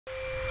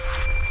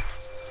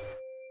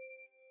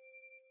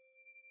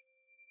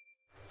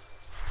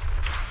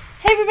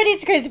everybody,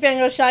 it's Crazy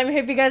Fangirl Shy. I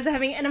hope you guys are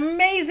having an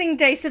amazing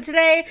day. So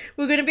today,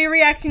 we're going to be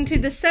reacting to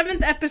the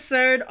 7th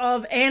episode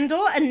of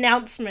Andor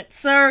Announcement.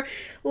 So,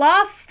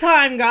 last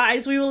time,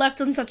 guys, we were left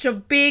on such a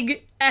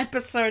big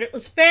episode. It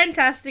was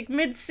fantastic,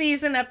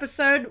 mid-season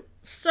episode.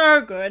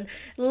 So good.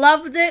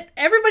 Loved it.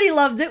 Everybody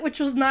loved it, which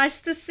was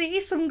nice to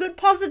see. Some good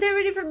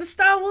positivity from the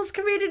Star Wars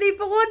community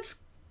for once.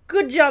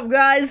 Good job,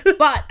 guys.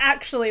 But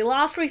actually,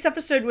 last week's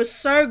episode was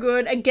so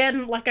good.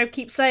 Again, like I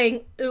keep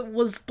saying, it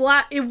was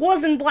black. It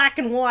wasn't black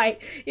and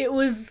white. It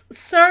was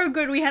so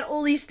good. We had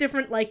all these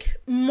different, like,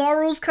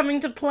 morals coming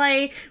to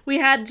play. We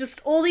had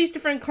just all these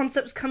different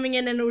concepts coming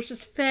in, and it was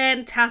just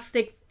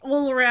fantastic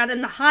all around.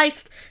 And the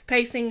heist,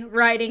 pacing,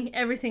 writing,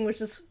 everything was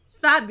just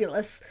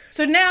fabulous.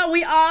 So now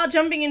we are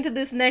jumping into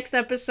this next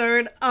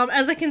episode.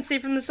 As I can see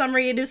from the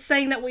summary, it is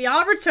saying that we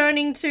are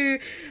returning to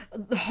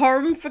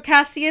home for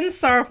Cassian.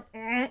 So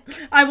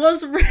I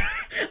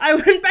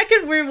went back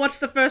and rewatched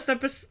the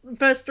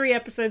first 3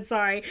 episodes,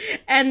 sorry,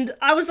 and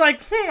I was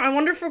like, I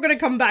wonder if we're gonna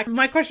come back.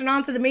 My question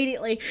answered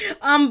immediately.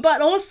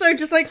 But also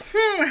just like,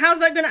 how's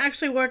that gonna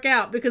actually work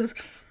out? Because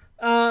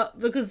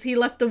he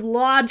left a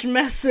large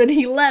mess when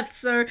he left,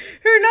 so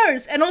who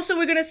knows? And also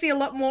we're going to see a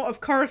lot more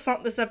of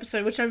Coruscant this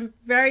episode, which I'm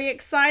very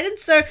excited.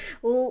 So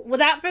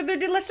without further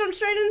ado, let's jump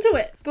straight into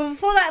it. But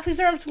before that, please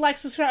remember to like,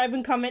 subscribe,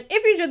 and comment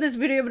if you enjoyed this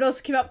video, but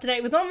also keep up to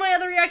date with all my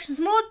other reactions,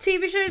 more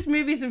TV shows,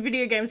 movies, and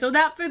video games. So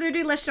without further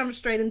ado, let's jump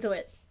straight into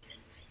it.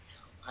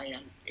 I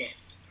am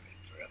desperate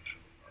for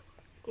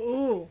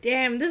approval. Ooh,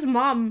 damn, this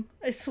mom,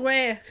 I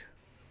swear.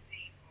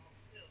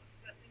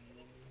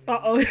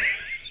 Uh-oh.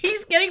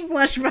 He's getting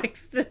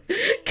flashbacks to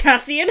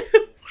Cassian.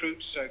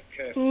 Recruits so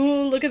careful.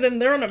 Ooh, look at them.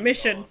 They're on a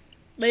mission.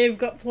 They've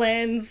got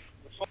plans.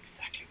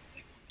 Exactly what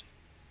they want.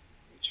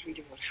 We're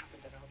treating what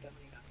happened at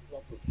Aldemir like a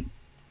robbery.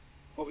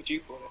 What would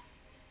you call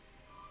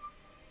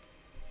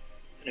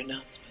it? An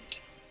announcement.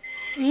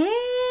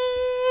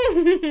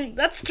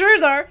 That's true,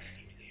 though.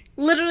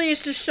 Literally,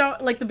 it's just show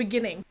like the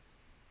beginning.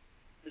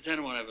 Has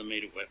anyone ever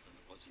made a weapon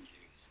that wasn't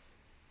used?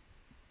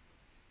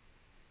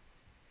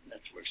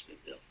 Network's been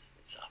built.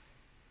 It's up.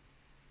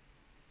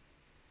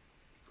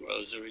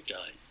 Grows or it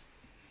dies.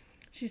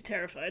 She's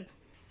terrified.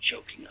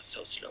 Choking us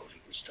so slowly,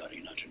 we're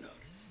starting not to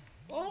notice.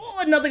 Oh,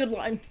 another good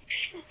line.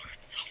 People will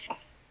suffer.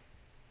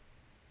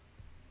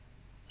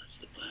 That's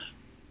the plan.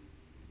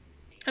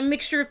 A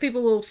mixture of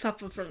people will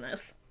suffer from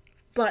this.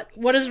 But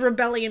what is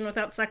rebellion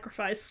without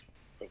sacrifice?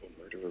 Of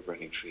a murderer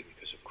running free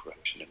because of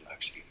corruption and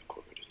laxity in the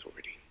corporate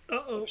authority.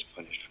 Uh-oh. I was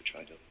punished for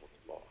trying to uphold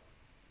the law.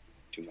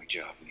 Do my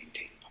job,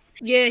 maintain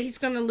public. Yeah, he's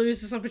gonna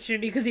lose this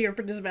opportunity because he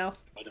opened his mouth.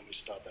 Why don't we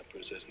start that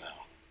process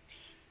now?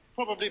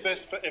 Probably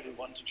best for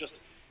everyone to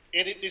just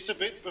edit this a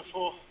bit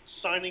before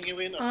signing you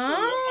in.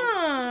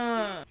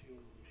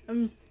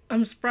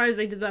 I'm surprised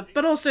they did that.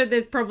 But also,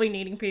 they're probably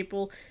needing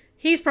people.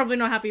 He's probably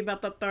not happy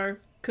about that, though,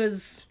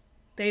 because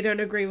they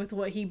don't agree with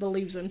what he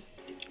believes in.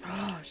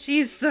 Oh,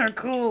 she's so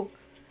cool.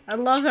 I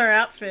love her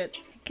outfit.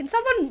 Can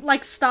someone,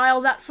 like,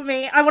 style that for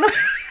me? I want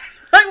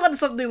I want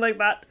something like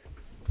that.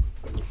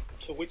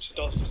 For which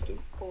star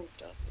system? All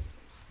star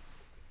systems.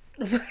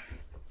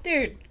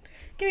 Dude,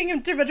 giving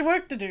him too much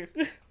work to do.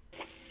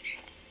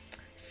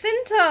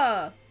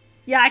 Cinta!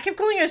 Yeah, I kept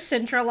calling her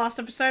Cintra last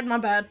episode, my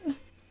bad.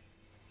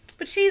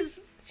 But she's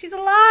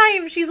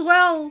alive, she's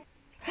well.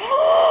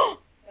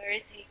 Where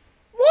is he?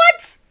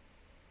 What?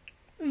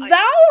 Val?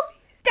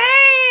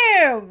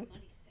 Damn!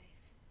 Money's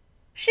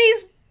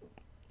safe.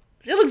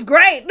 She looks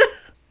great.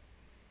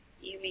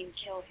 You mean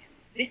kill him?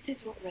 This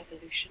is what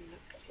revolution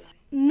looks like.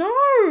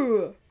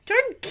 No!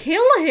 Don't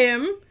kill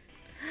him!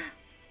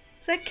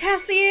 Is that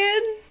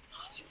Cassian?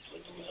 Since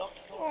when you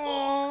locked the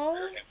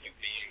Aww.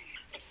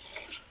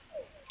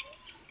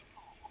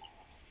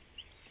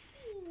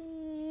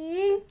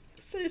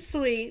 So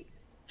sweet.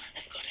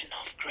 I've got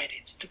enough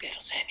credits to get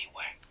us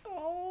anywhere.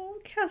 Oh,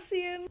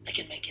 Cassian. I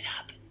can make it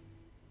happen.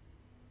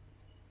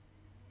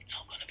 It's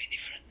all gonna be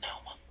different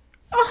now, Mom.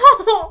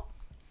 Oh!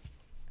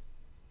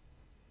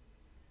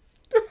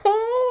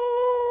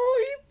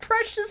 Oh, you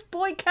precious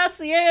boy,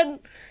 Cassian.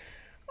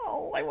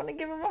 Oh, I want to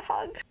give him a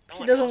hug.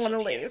 She doesn't want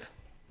to leave.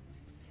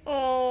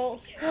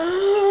 Oh.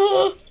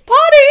 Party!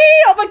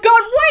 Oh my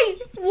god,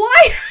 wait!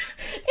 Why?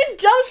 It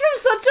jumps from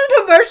such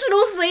an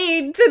emotional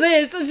scene to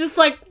this. It's just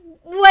like,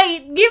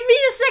 wait, give me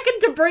a second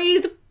to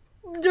breathe,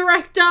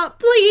 director,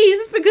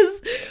 please,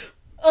 because,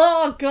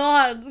 oh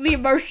god, the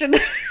emotion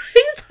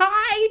is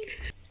high.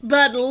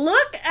 But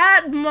look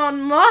at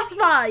Mon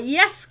Mothma.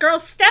 Yes, girl,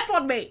 step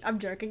on me. I'm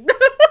joking.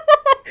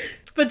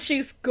 But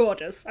she's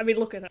gorgeous. I mean,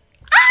 look at her.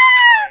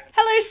 Ah!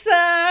 Hello,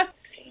 sir.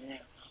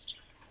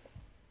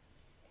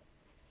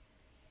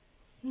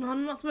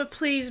 Mon Mothma,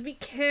 please be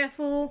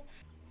careful.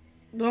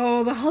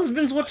 Oh, the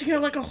husband's watching her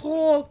like a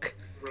hawk.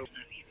 People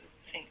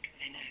think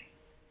they know.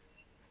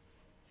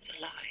 It's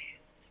a lie.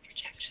 It's a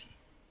projection.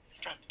 It's a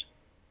front.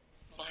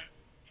 Smile.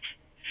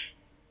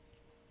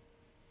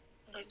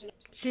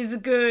 She's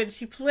good.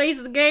 She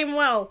plays the game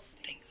well.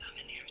 Thinks I'm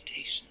an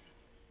irritation.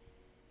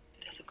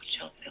 There's a good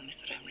chance they'll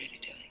miss what I'm really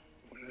doing.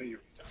 What are you?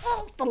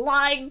 Oh, the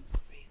line.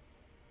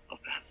 Or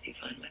perhaps Perhaps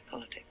you find my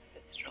politics a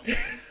bit strong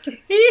for your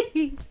taste.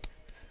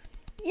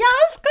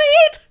 Yes,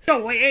 Queen!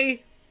 Go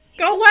away!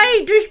 Go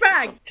away,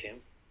 douchebag!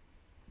 Tim.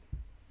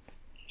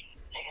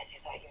 I guess you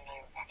thought you and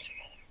I were back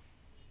together.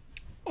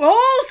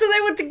 Oh, so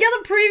they were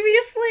together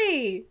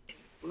previously!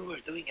 We were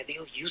doing a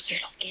deal. You You said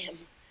scam.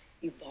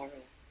 You borrow.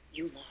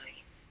 You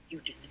lie. You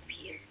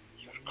disappear.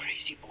 your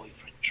crazy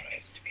boyfriend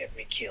tries to get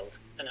me killed,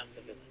 and I'm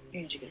the villain.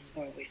 You're just as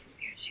far away from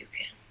here as you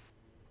can.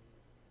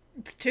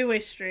 It's two-way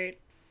street.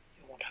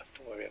 You won't have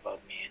to worry about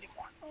me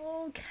anymore.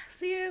 Oh,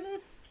 Cassian.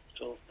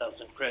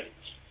 12,000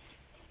 credits.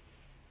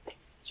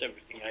 It's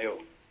everything I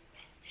owe.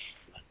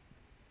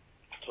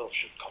 12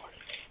 should cover it.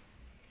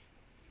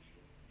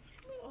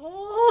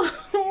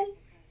 Oh.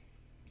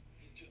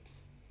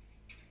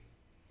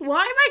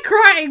 Why am I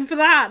crying for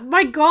that?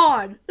 My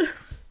god.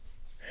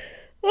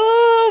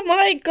 Oh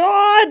my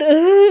god.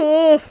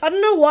 Ugh. I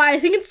don't know why. I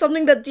think it's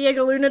something that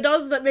Diego Luna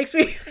does that makes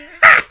me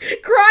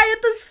cry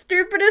at the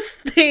stupidest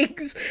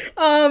things.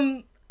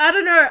 I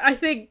don't know. I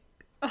think...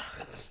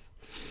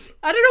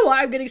 I don't know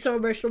why I'm getting so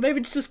emotional. Maybe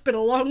it's just been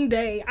a long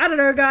day. I don't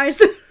know,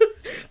 guys.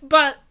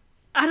 But,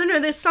 I don't know.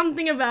 There's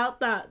something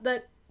about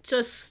that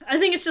just... I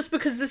think it's just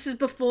because this is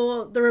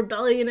before the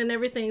rebellion and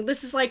everything.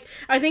 This is like...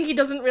 I think he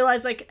doesn't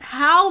realize, like,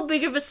 how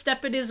big of a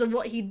step it is of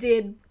what he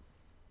did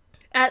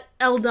at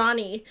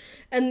Eldani,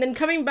 and then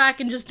coming back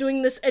and just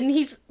doing this, and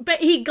he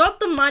got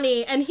the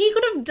money, and he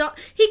could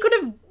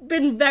have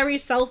been very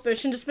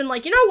selfish and just been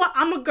like, you know what,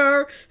 I'm gonna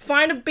go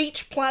find a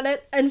beach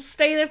planet and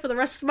stay there for the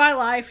rest of my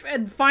life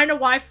and find a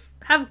wife,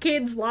 have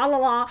kids, la la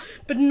la.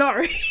 But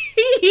no,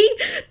 he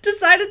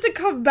decided to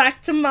come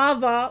back to Ma,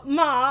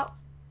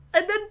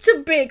 and then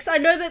to Bix. I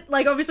know that,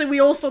 like, obviously we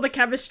all saw the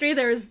chemistry.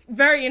 There is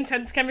very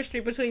intense chemistry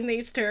between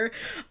these two.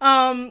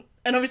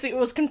 And obviously it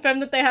was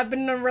confirmed that they have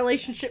been in a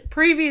relationship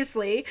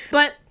previously.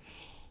 But,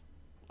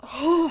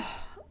 I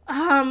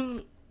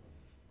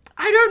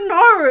don't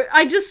know.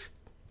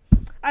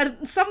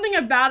 Something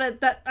about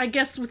it that I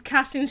guess with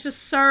Cassian is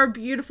just so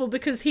beautiful,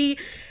 because he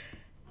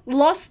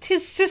lost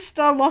his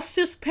sister, lost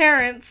his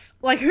parents.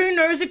 Like, who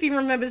knows if he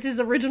remembers his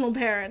original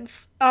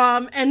parents.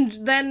 And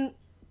then,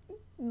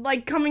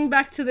 like, coming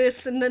back to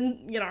this, and then,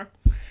 you know,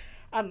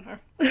 I don't know.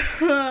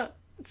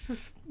 It's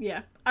just,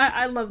 yeah.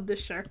 I love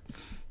this show.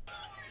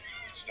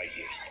 Stay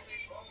here.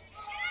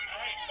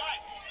 Hey,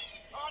 guys,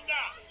 calm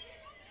down.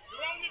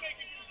 You're only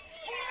making...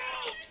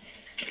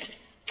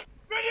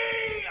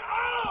 Ready?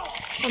 Oh!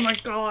 Oh my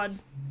god.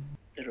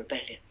 The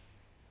rebellion.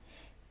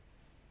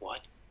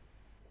 What?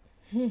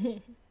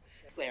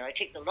 Where I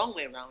take the long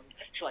way round,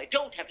 so I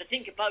don't have to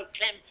think about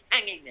Clem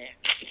hanging there.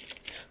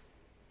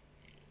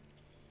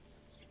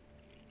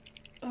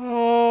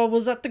 Oh,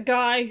 was that the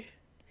guy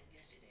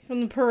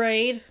from the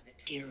parade?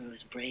 Hero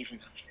is brave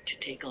enough to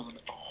take on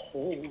a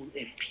whole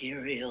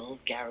Imperial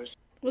garrison.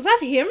 Was that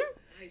him?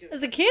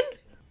 As a kid?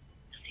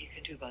 Nothing you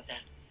can do about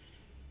that.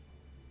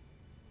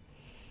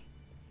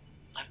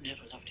 I've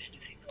never loved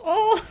anything.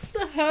 Oh,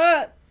 the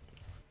hurt.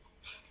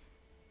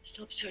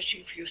 Stop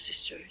searching for your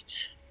sister.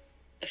 It's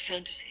a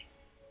fantasy.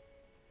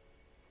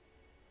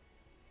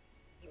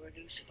 There were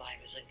no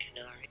survivors on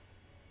Canary.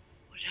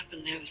 What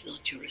happened there was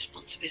not your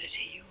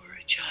responsibility. You were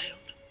a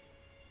child.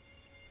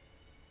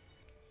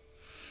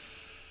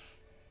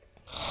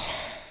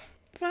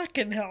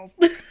 Fucking hell.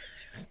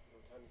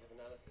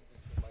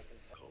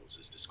 Calls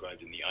as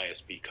described in the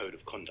ISB Code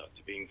of Conduct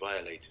are being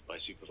violated by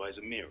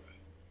Supervisor Miro,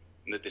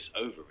 and that this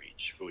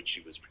overreach, for which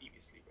she was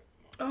previously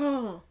reprimanded.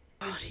 Oh,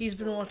 God, he's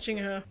been watching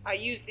her. I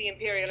used the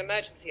Imperial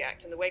Emergency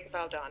Act in the wake of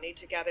Aldani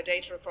to gather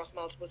data across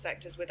multiple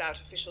sectors without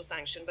official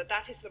sanction, but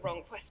that is the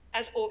wrong question.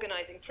 As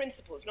organizing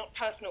principles, not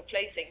personal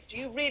playthings, do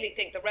you really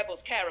think the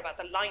rebels care about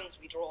the lines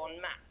we draw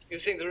on maps? You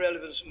think the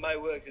relevance of my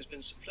work has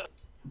been supplanted?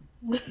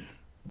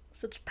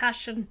 Such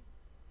passion.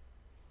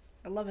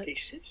 I love it.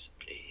 Pieces,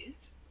 please.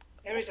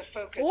 There is a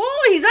focus.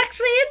 Oh, he's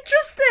actually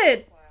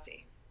interested.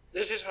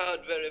 This is hard,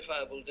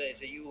 verifiable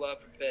data you are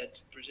prepared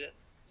to present.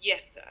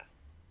 Yes, sir.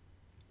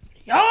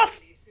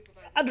 Yes!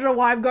 I don't know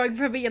why I'm going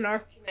for it, but you know.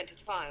 Documented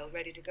file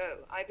ready to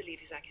go. I believe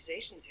his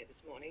accusations here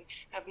this morning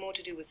have more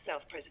to do with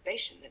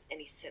self-preservation than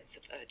any sense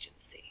of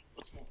urgency.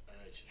 What's more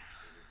urgent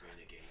than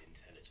renegade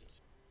intelligence?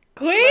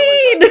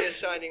 Queen!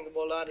 Reassigning the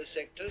Molana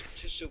sector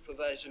to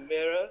Supervisor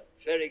Mira.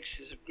 Ferrix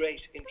is of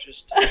great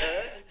interest to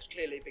her and has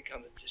clearly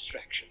become a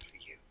distraction for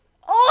you.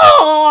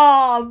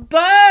 Oh,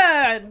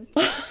 burn!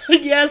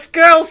 Yes,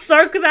 girl,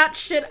 soak that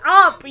shit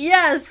up.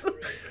 Yes.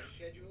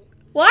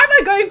 Why am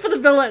I going for the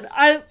villain?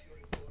 I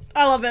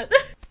love it.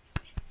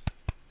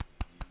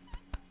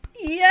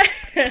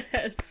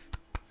 Yes.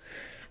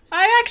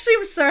 I actually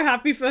am so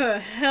happy for her.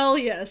 Hell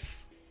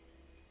yes.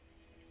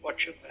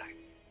 Watch your back.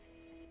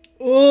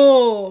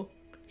 Oh,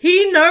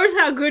 he knows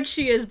how good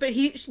she is, but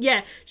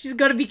she's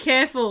got to be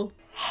careful.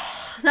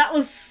 That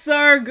was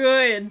so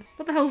good.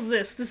 What the hell is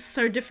this? This is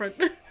so different.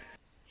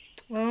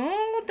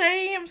 Oh,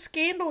 damn,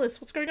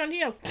 scandalous. What's going on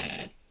here?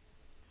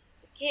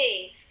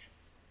 Keith.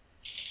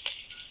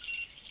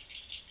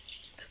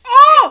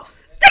 Oh!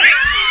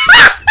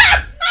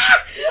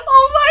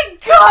 Oh my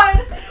god!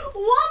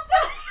 What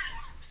the?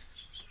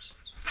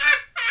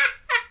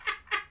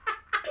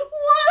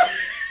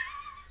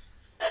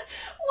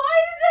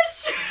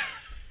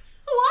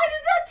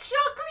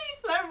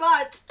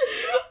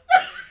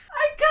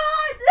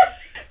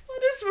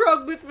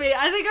 with me.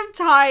 I think I'm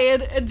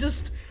tired and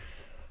just...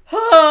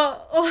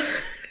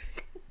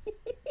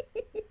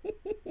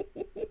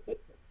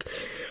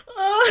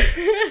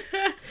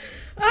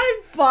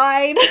 I'm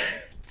fine.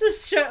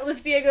 Just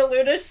shirtless Diego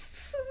Luna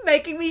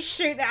making me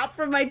shoot out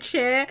from my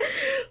chair.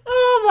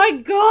 Oh my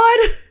god.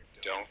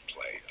 Don't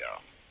play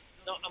dumb.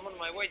 No, I'm on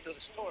my way to the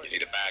store. You need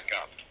to back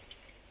up.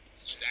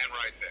 Stand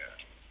right there.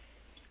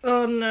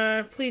 Oh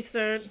no, please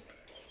don't.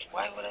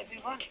 Why would I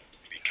be running?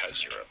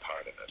 Because you're a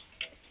part of it.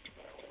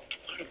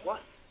 Part of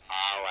what?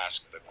 I'll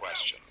ask the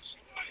questions.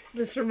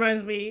 This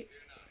reminds me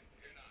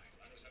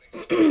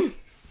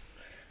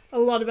a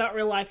lot about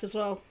real life as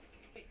well.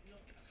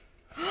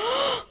 I'm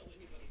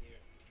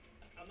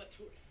a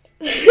tourist.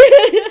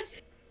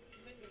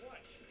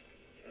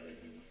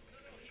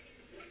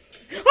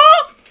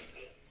 Oh!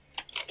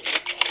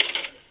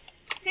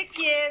 6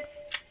 years.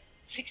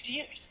 6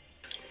 years.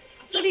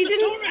 But he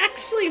didn't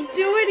actually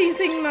do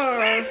anything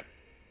though.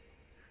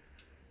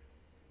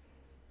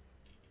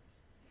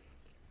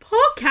 Poor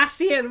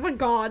Cassian, oh my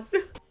god.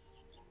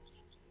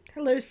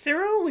 Hello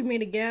Cyril, we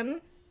meet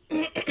again.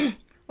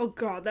 Oh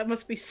god, that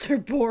must be so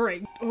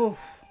boring. Oh.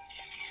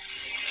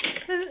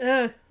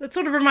 That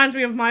sort of reminds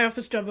me of my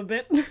office job a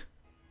bit.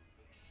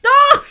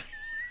 Oh!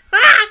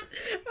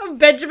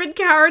 Benjamin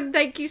Karen,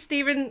 thank you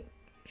Stephen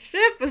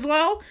Schiff as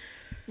well.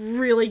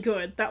 Really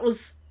good. That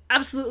was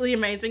absolutely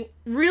amazing.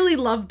 Really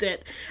loved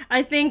it.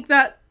 I think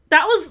that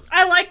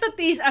I like that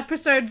these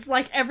episodes,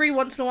 like, every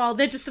once in a while,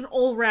 they're just an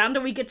all-rounder.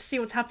 We get to see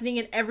what's happening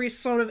in every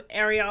sort of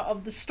area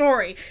of the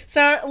story.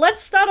 So,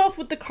 let's start off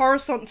with the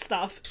Coruscant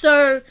stuff.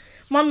 So,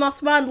 Mon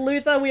Mothma and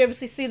Luther, we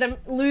obviously see them,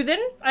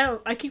 Luthen,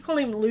 I keep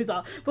calling him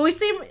Luther, but we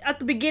see him at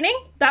the beginning.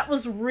 That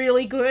was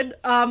really good.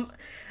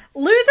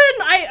 Luthen,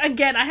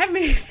 I have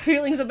mixed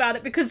feelings about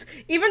it because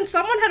even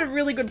someone had a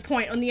really good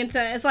point on the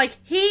internet. It's like,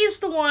 he's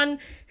the one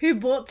who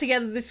brought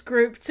together this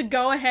group to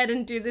go ahead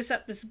and do this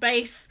at this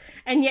base,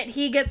 and yet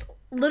he gets,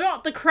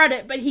 not the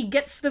credit, but he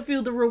gets to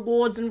feel the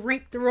rewards and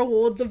reap the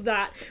rewards of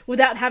that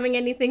without having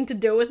anything to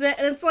do with it.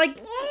 And it's like,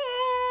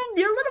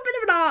 you're a little bit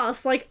of an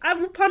ass. Like, I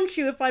will punch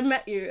you if I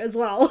met you as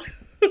well.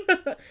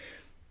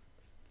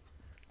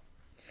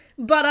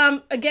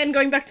 But, again,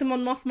 going back to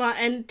Mon Mothma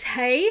and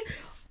Tay,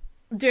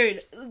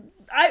 dude,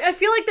 I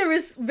feel like there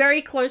is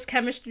very close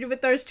chemistry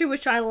with those two,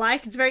 which I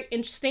like. It's very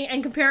interesting,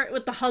 and compare it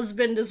with the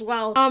husband as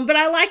well. But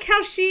I like how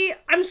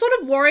I'm sort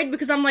of worried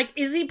because I'm like,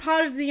 is he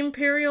part of the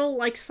Imperial,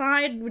 like,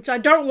 side? Which I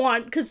don't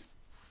want, because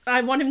I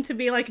want him to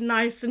be, like,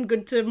 nice and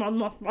good to Mon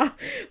Mothma.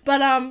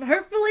 But,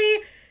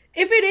 hopefully,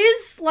 if it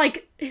is,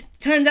 like, it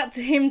turns out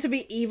to him to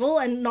be evil,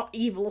 and not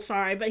evil,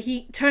 sorry, but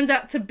he turns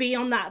out to be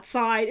on that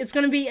side, it's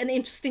going to be an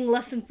interesting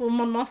lesson for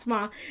Mon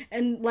Mothma,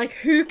 and, like,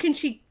 who can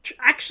she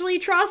actually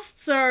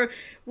trust? So,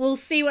 we'll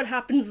see what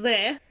happens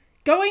there.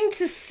 Going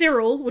to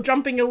Cyril, we're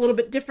jumping a little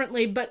bit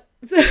differently, but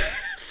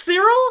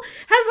Cyril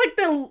has, like,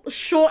 the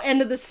short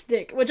end of the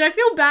stick, which I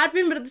feel bad for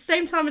him, but at the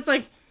same time, it's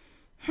like,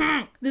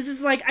 this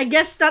is like, I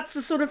guess that's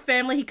the sort of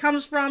family he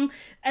comes from,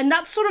 and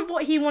that's sort of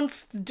what he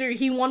wants to do.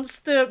 He wants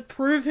to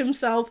prove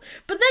himself,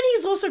 but then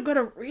he's also got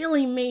a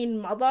really mean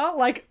mother.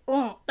 Like,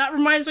 oh, that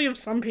reminds me of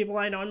some people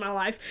I know in my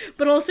life,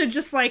 but also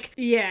just like,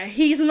 yeah,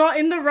 he's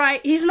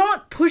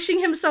not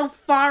pushing himself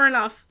far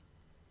enough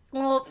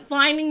or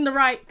finding the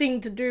right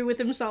thing to do with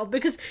himself,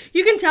 because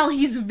you can tell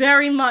he's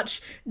very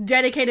much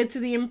dedicated to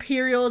the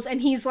Imperials,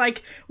 and he's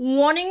like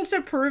wanting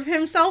to prove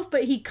himself,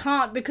 but he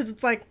can't, because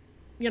it's like,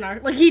 you know,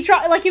 like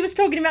he was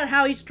talking about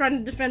how he's trying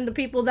to defend the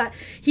people that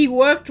he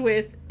worked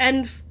with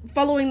and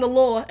following the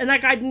law, and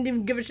that guy didn't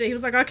even give a shit. He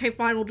was like, okay,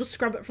 fine, we'll just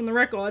scrub it from the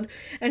record.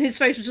 And his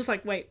face was just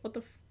like, wait, what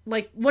the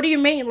like, what do you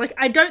mean? Like,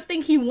 I don't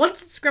think he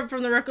wants it scrubbed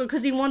from the record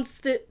because he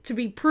wants it to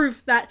be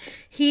proof that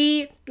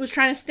he was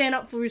trying to stand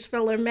up for his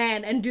fellow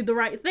man and do the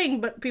right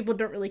thing, but people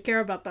don't really care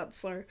about that,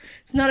 so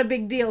it's not a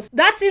big deal.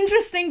 That's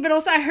interesting, but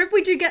also I hope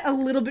we do get a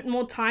little bit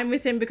more time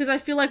with him, because I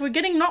feel like we're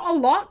getting not a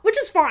lot, which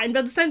is fine, but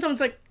at the same time,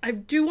 it's like, I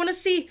do want to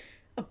see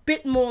a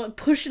bit more,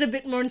 push it a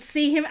bit more, and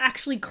see him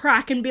actually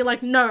crack and be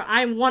like, no,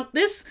 I want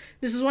this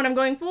is what I'm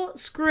going for,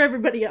 screw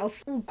everybody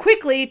else.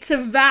 Quickly to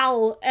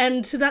Val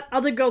and to that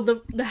other girl,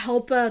 the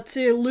helper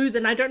to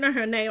Luthen, I don't know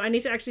her name, I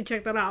need to actually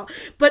check that out,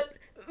 but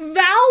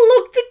Val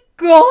looked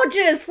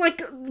gorgeous, like,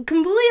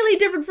 completely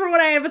different from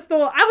what I ever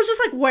thought. I was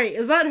just like, wait,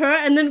 is that her?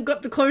 And then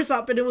got the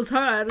close-up and it was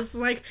her, and it's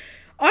like,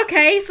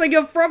 okay, so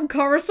you're from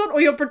Coruscant, or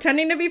you're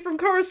pretending to be from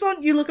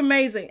Coruscant, you look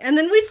amazing. And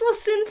then we saw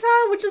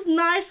Cinta, which is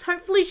nice,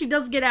 hopefully she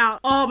does get out.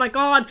 Oh my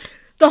god,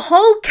 the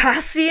whole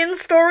Cassian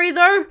story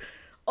though,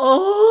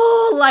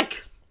 oh,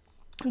 like,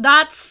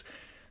 that's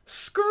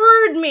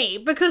screwed me,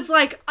 because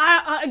like,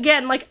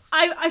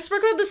 I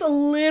spoke about this a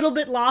little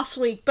bit last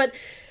week, but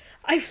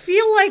I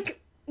feel like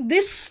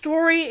this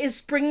story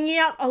is bringing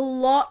out a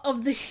lot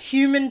of the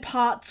human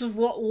parts of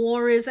what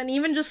war is, and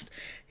even just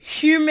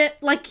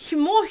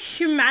more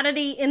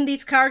humanity in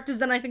these characters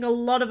than I think a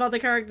lot of other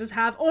characters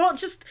have, or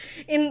just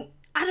in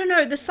I don't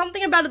know, there's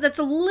something about it that's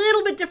a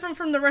little bit different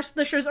from the rest of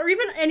the shows, or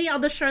even any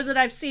other show that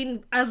I've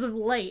seen as of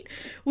late,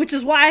 which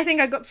is why I think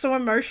I got so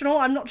emotional.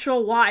 I'm not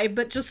sure why,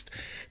 but just,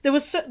 there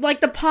was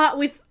like the part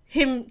with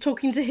him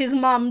talking to his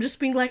mum, just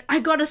being like, I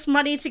got us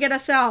money to get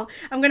us out,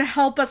 I'm gonna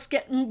help us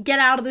get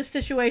out of this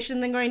situation,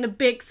 then going to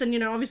Bix and, you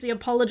know, obviously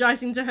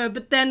apologizing to her,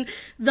 but then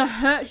the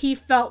hurt he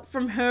felt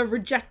from her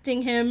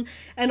rejecting him,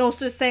 and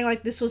also saying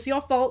like, this was your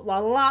fault, la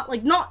la la,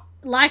 like not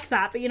like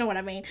that, but you know what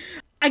I mean.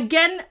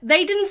 Again,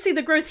 they didn't see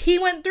the growth he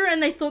went through,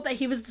 and they thought that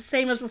he was the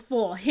same as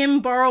before.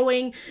 Him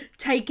borrowing,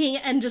 taking,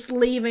 and just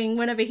leaving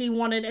whenever he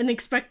wanted, and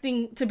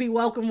expecting to be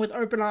welcomed with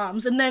open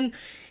arms. And then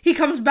he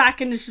comes back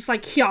and it's just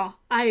like, here,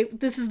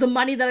 this is the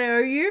money that I owe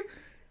you.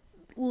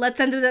 Let's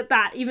end it at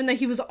that. Even though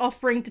he was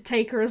offering to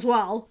take her as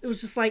well. It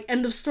was just like,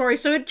 end of story.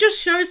 So it just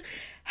shows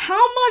how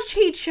much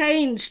he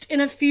changed in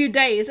a few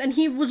days, and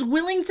he was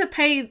willing to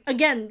pay,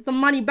 again, the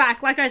money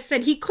back. Like I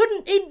said, he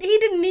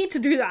didn't need to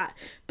do that,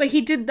 but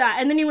he did that.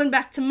 And then he went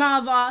back to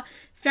Marva,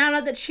 found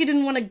out that she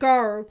didn't want to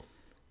go,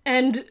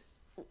 and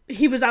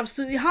he was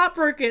absolutely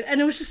heartbroken. And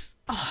it was just,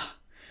 oh.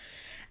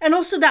 And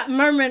also that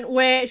moment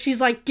where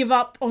she's like, give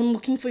up on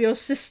looking for your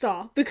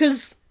sister,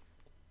 because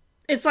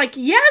it's like,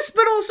 yes,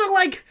 but also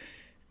like,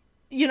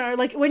 you know,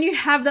 like when you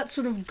have that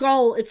sort of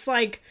goal, it's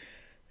like,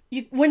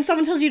 when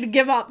someone tells you to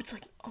give up, it's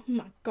like, oh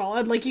my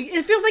god, like,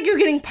 it feels like you're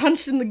getting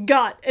punched in the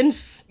gut, and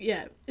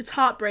yeah, it's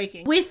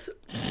heartbreaking. With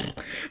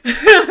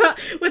that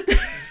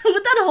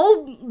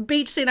whole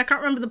beach scene, I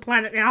can't remember the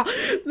planet now,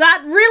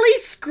 that really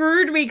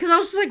screwed me, because I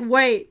was just like,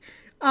 wait,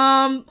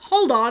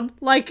 hold on,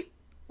 like,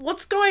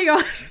 what's going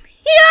on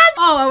here?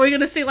 Oh, are we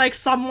gonna see, like,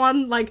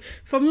 someone, like,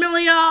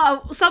 familiar,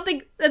 or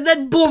something, and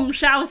then boom,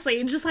 shower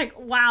scene, just like,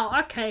 wow,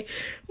 okay.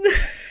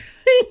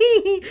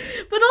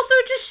 But also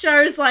it just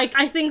shows, like,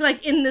 I think,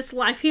 like, in this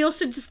life, he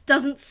also just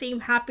doesn't seem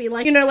happy.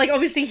 Like, you know, like,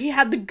 obviously he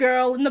had the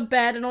girl in the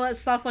bed and all that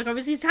stuff. Like,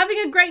 obviously he's having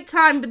a great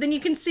time, but then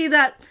you can see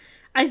that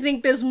I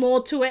think there's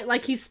more to it.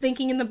 Like, he's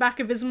thinking in the back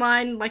of his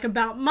mind, like,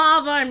 about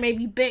Marva and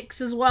maybe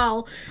Bix as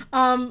well.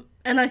 And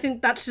I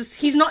think that's just,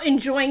 he's not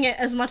enjoying it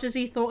as much as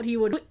he thought he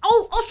would.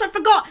 Oh, also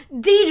forgot,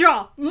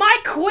 Deidre, my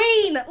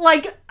queen!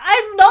 Like,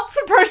 I'm not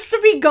supposed to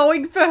be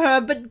going for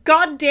her, but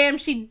goddamn,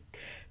 she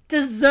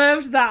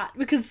deserved that,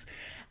 because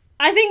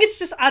I think it's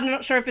just, I'm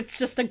not sure if it's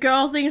just a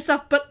girl thing and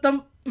stuff, but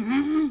the,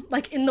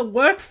 like, in the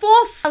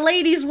workforce,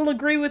 ladies will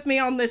agree with me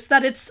on this,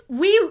 that it's,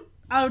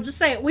 I'll just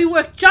say it, we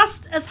work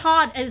just as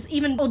hard as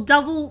even, or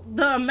double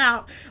the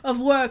amount of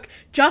work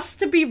just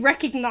to be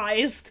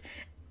recognized.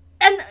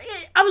 And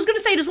I was gonna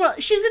say it as well,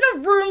 she's in a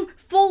room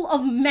full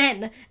of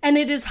men, and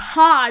it is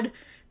hard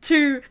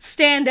to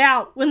stand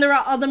out when there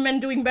are other men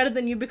doing better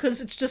than you,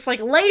 because it's just like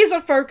laser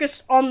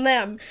focused on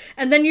them.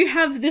 And then you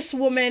have this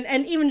woman,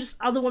 and even just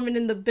other women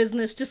in the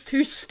business, just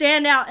who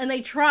stand out and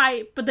they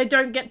try, but they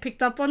don't get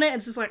picked up on it.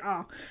 It's just like,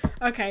 oh,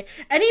 okay.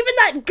 And even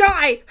that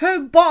guy, her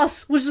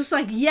boss, was just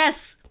like,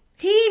 yes,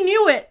 he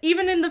knew it,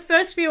 even in the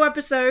first few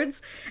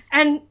episodes,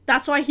 and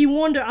that's why he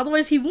warned her.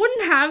 Otherwise he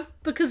wouldn't have,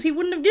 because he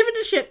wouldn't have given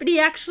a shit, but he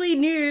actually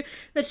knew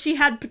that she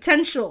had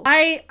potential.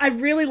 I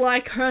really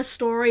like her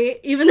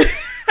story, even though,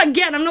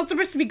 again, I'm not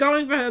supposed to be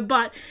going for her,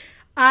 but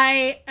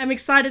I am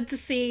excited to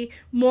see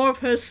more of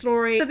her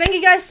story. So thank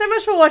you guys so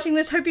much for watching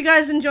this. Hope you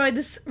guys enjoyed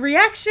this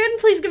reaction.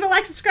 Please give a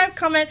like, subscribe,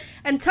 comment,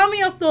 and tell me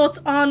your thoughts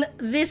on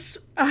this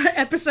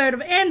episode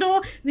of Andor,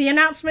 the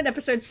announcement,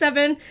 episode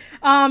 7.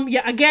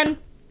 Yeah, again,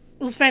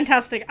 it was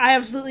fantastic. I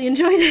absolutely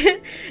enjoyed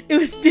it. It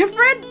was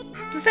different,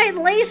 to say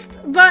the least,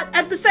 but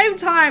at the same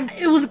time,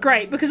 it was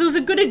great, because it was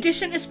a good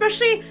addition,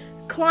 especially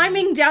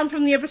climbing down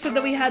from the episode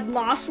that we had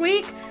last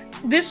week.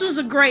 This was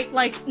a great,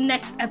 like,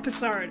 next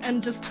episode,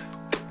 and just,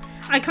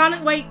 I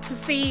can't wait to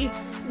see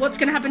what's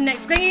gonna happen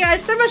next. Thank you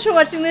guys so much for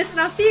watching this, and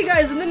I'll see you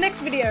guys in the next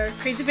video.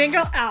 Crazy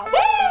Fangirl out.